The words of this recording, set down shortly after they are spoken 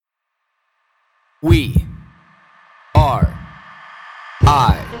We are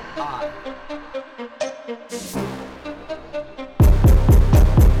I.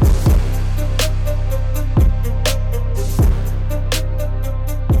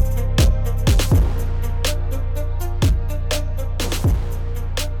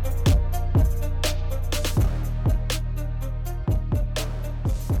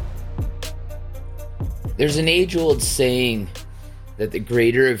 There's an age-old saying that the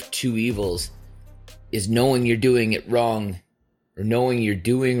greater of two evils is knowing you're doing it wrong or knowing you're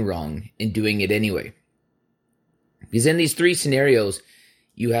doing wrong and doing it anyway. Because in these three scenarios,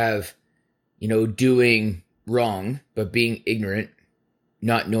 you have, doing wrong, but being ignorant,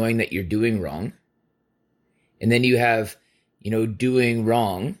 not knowing that you're doing wrong. And then you have, doing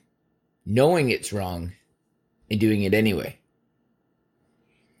wrong, knowing it's wrong and doing it anyway.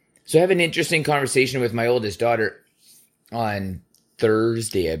 So I have an interesting conversation with my oldest daughter on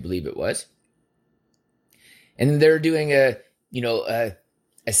Thursday, I believe it was. And they're doing a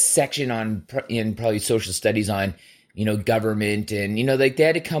section in probably social studies on, government. And, they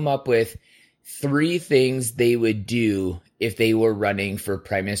had to come up with 3 things they would do if they were running for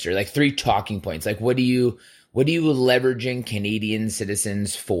prime minister, like 3 talking points. Like, what are you leveraging Canadian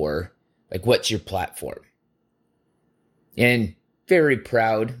citizens for? Like, what's your platform? And very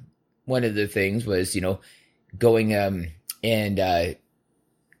proud. One of the things was, going and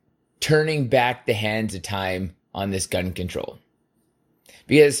turning back the hands of time on this gun control.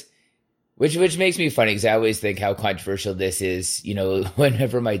 Because, which makes me funny, because I always think how controversial this is,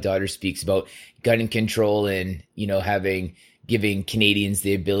 whenever my daughter speaks about gun control and, giving Canadians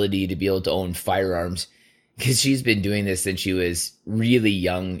the ability to be able to own firearms, because she's been doing this since she was really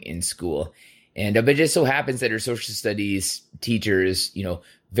young in school. And but it just so happens that her social studies teacher is,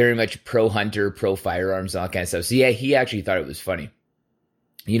 very much pro-hunter, pro-firearms, and all that kind of stuff. So yeah, he actually thought it was funny.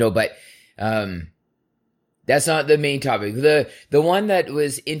 But that's not the main topic. The one that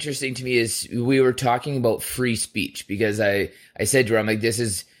was interesting to me is we were talking about free speech, because I said to her, I'm like, this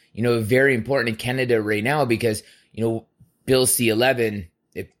is, very important in Canada right now, because, Bill C-11,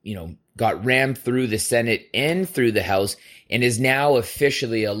 got rammed through the Senate and through the House and is now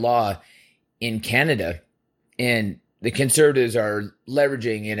officially a law in Canada. And the Conservatives are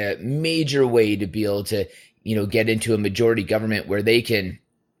leveraging in a major way to be able to, get into a majority government where they can,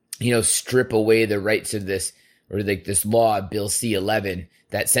 strip away the rights of this, or like this law, Bill C-11,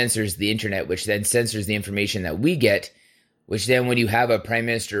 that censors the internet, which then censors the information that we get, which then when you have a prime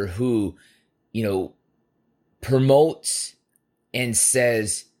minister who, promotes and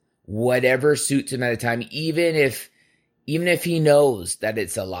says whatever suits him at a time, even if he knows that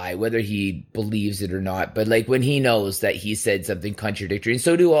it's a lie, whether he believes it or not, but like when he knows that he said something contradictory, and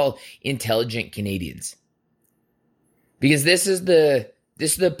so do all intelligent Canadians. Because this is the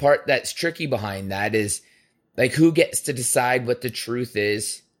part that's tricky behind that, is like, who gets to decide what the truth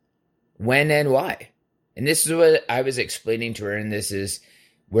is, when and why? And this is what I was explaining to her, and this is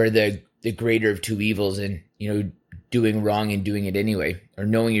where the greater of two evils, and, doing wrong and doing it anyway, or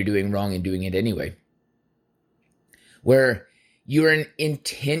knowing you're doing wrong and doing it anyway, where you're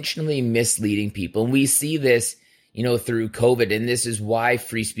intentionally misleading people. And we see this, through COVID. And this is why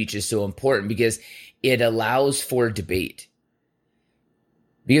free speech is so important, because it allows for debate.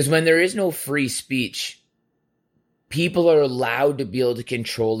 Because when there is no free speech, people are allowed to be able to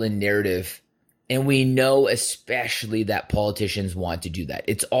control a narrative. And we know especially that politicians want to do that.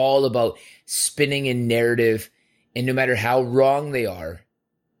 It's all about spinning a narrative. And no matter how wrong they are,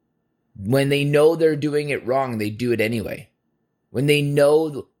 when they know they're doing it wrong, they do it anyway. When they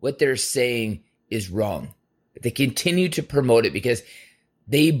know what they're saying is wrong, they continue to promote it because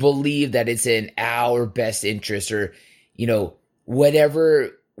they believe that it's in our best interest, or, whatever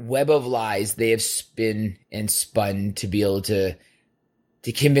web of lies they have spun to be able to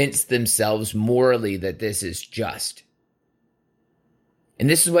convince themselves morally that this is just. And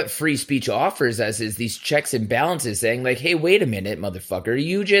this is what free speech offers us, is these checks and balances, saying like, hey, wait a minute, motherfucker,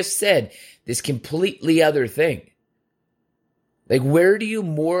 you just said this completely other thing. Like, where do you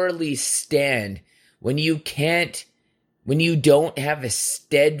morally stand when you don't have a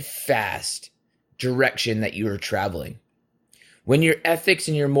steadfast direction that you are traveling? When your ethics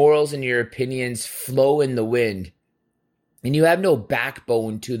and your morals and your opinions flow in the wind and you have no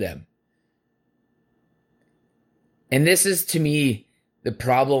backbone to them. And this is, to me, the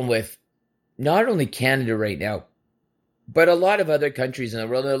problem with not only Canada right now, but a lot of other countries in the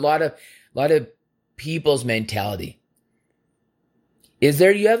world, and a lot of people's mentality, is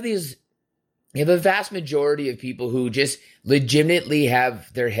there you have a vast majority of people who just legitimately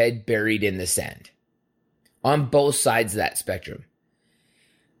have their head buried in the sand on both sides of that spectrum.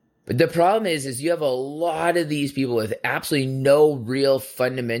 But the problem is you have a lot of these people with absolutely no real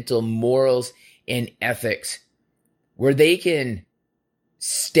fundamental morals and ethics where they can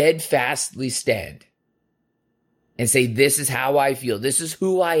steadfastly stand and say, this is how I feel. This is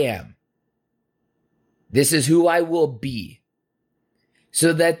who I am. This is who I will be.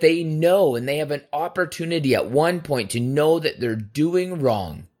 So that they know and they have an opportunity at one point to know that they're doing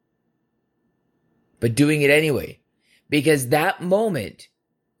wrong, but doing it anyway. Because at that moment,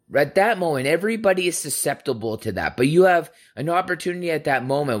 everybody is susceptible to that. But you have an opportunity at that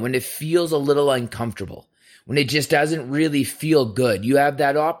moment when it feels a little uncomfortable, when it just doesn't really feel good. You have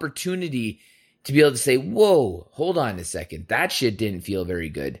that opportunity to be able to say, whoa, hold on a second. That shit didn't feel very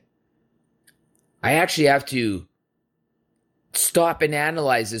good. I actually have to stop and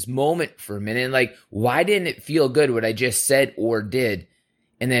analyze this moment for a minute. Like, why didn't it feel good what I just said or did?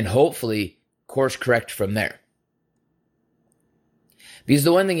 And then hopefully course correct from there. Because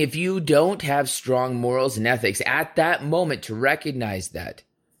the one thing, if you don't have strong morals and ethics at that moment to recognize that,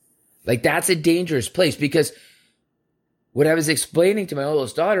 like, that's a dangerous place. Because what I was explaining to my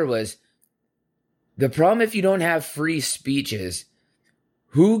oldest daughter was, the problem if you don't have free speech is,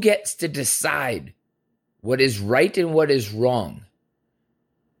 who gets to decide what is right and what is wrong?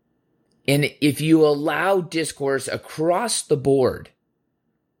 And if you allow discourse across the board,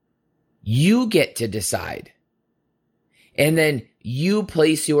 you get to decide. And then you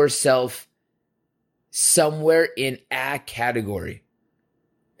place yourself somewhere in a category.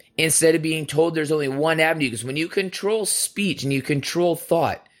 Instead of being told there's only one avenue. Because when you control speech and you control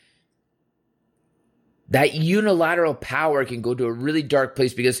thought, that unilateral power can go to a really dark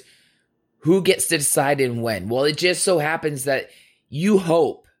place, because who gets to decide and when? Well, it just so happens that you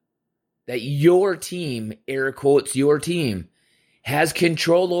hope that your team, air quotes, your team, has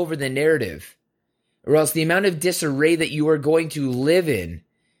control over the narrative. Or else the amount of disarray that you are going to live in,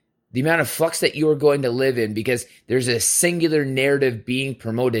 the amount of flux that you are going to live in, because there's a singular narrative being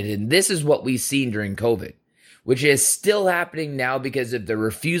promoted. And this is what we've seen during COVID, which is still happening now because of the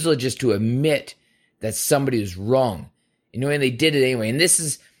refusal just to admit that somebody was wrong. And they did it anyway. And this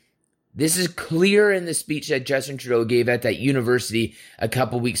is clear in the speech that Justin Trudeau gave at that university a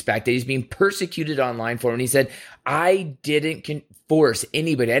couple weeks back, that he's being persecuted online for. And he said, I didn't force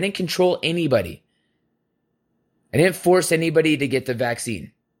anybody. I didn't control anybody. I didn't force anybody to get the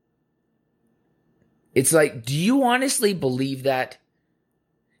vaccine. It's like, do you honestly believe that?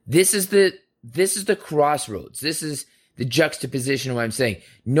 This is the crossroads. This is the juxtaposition of what I'm saying.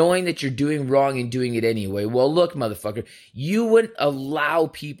 Knowing that you're doing wrong and doing it anyway. Well, look, motherfucker, you wouldn't allow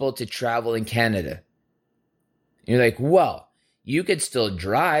people to travel in Canada. And you're like, well, you could still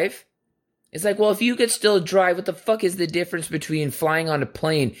drive. It's like, well, if you could still drive, what the fuck is the difference between flying on a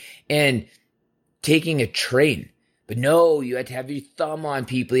plane and taking a train? But no, you had to have your thumb on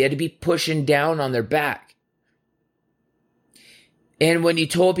people. You had to be pushing down on their back. And when you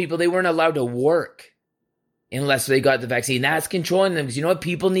told people they weren't allowed to work unless they got the vaccine, that's controlling them. Because you know what?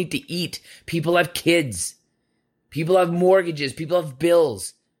 People need to eat. People have kids. People have mortgages. People have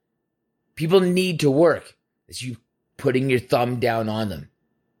bills. People need to work. It's you putting your thumb down on them.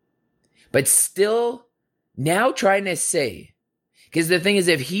 But still, now trying to say, because the thing is,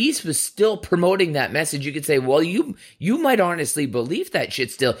 if he was still promoting that message, you could say, well, you might honestly believe that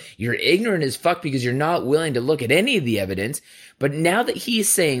shit still. You're ignorant as fuck because you're not willing to look at any of the evidence. But now that he's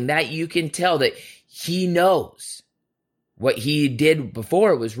saying that, you can tell that he knows what he did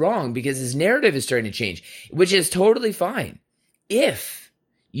before was wrong, because his narrative is starting to change, which is totally fine. If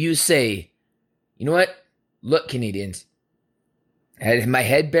you say, you know what? Look, Canadians, I had my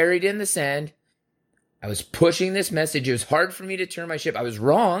head buried in the sand. I was pushing this message. It was hard for me to turn my ship. I was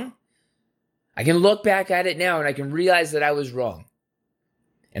wrong. I can look back at it now and I can realize that I was wrong.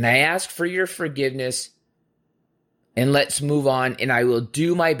 And I ask for your forgiveness, and let's move on. And I will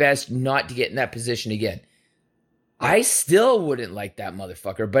do my best not to get in that position again. I still wouldn't like that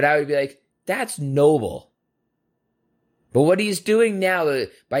motherfucker, but I would be like, that's noble. But what he's doing now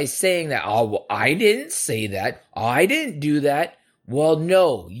by saying that, oh, well, I didn't say that. I didn't do that. Well,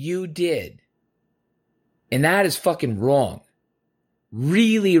 no, you did. And that is fucking wrong.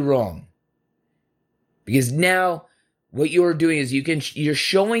 Really wrong. Because now what you're doing is you're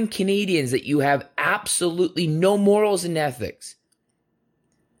showing Canadians that you have absolutely no morals and ethics.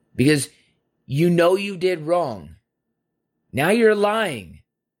 Because you know you did wrong. Now you're lying.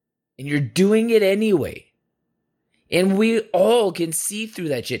 And you're doing it anyway. And we all can see through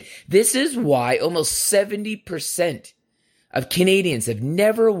that shit. This is why almost 70% of Canadians have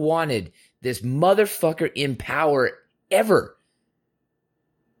never wanted this motherfucker in power ever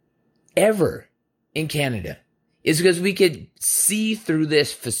in Canada. is because we could see through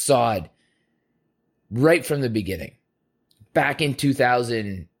this facade right from the beginning, back in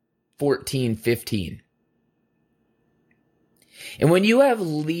 2014, 15. And when you have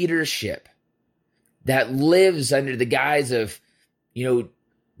leadership that lives under the guise of,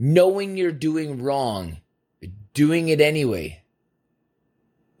 knowing you're doing wrong, but doing it anyway,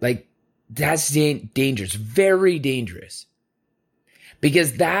 like, that's dangerous, very dangerous.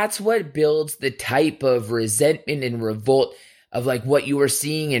 Because that's what builds the type of resentment and revolt of like what you are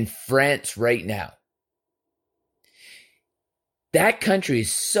seeing in France right now. That country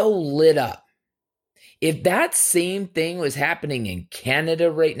is so lit up. If that same thing was happening in Canada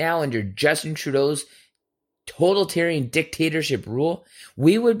right now under Justin Trudeau's totalitarian dictatorship rule,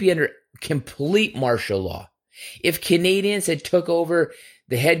 we would be under complete martial law. If Canadians had took over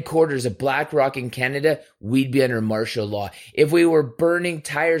the headquarters of BlackRock in Canada, we'd be under martial law. If we were burning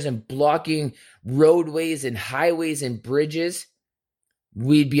tires and blocking roadways and highways and bridges,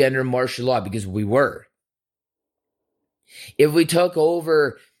 we'd be under martial law because we were. If we took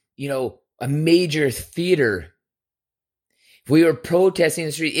over, a major theater, if we were protesting in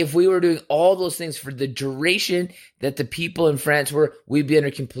the street, if we were doing all those things for the duration that the people in France were, we'd be under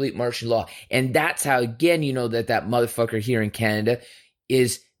complete martial law. And that's how, again, that motherfucker here in Canada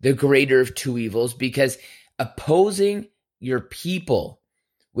is the greater of two evils, because opposing your people,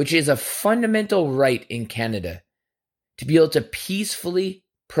 which is a fundamental right in Canada, to be able to peacefully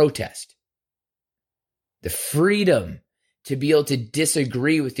protest, the freedom to be able to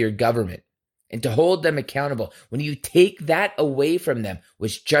disagree with your government and to hold them accountable. When you take that away from them,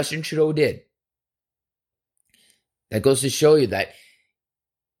 which Justin Trudeau did, that goes to show you that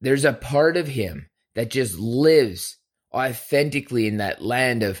there's a part of him that just lives authentically in that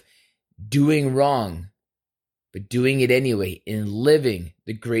land of doing wrong, but doing it anyway, and living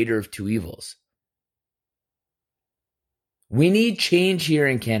the greater of two evils. We need change here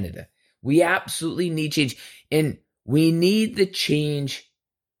in Canada. We absolutely need change. And we need the change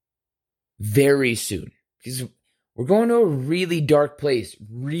very soon, because we're going to a really dark place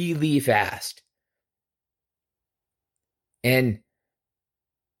really fast. And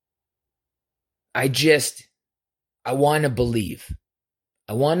I want to believe.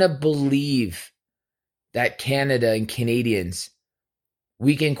 I want to believe that Canada and Canadians,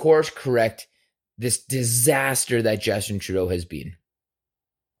 we can course correct this disaster that Justin Trudeau has been.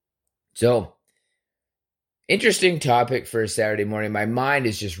 So, interesting topic for a Saturday morning. My mind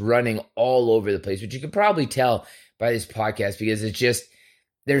is just running all over the place, which you can probably tell by this podcast, because it's just,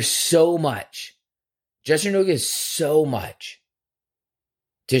 there's so much. Justin Trudeau has so much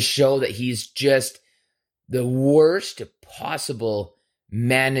to show that he's just the worst possible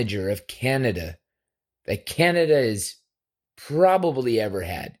manager of Canada that Canada has probably ever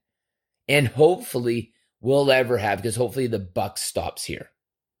had, and hopefully will ever have, because hopefully the buck stops here.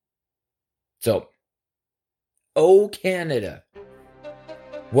 So, Canada,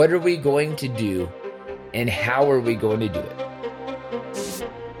 what are we going to do, and how are we going to do it?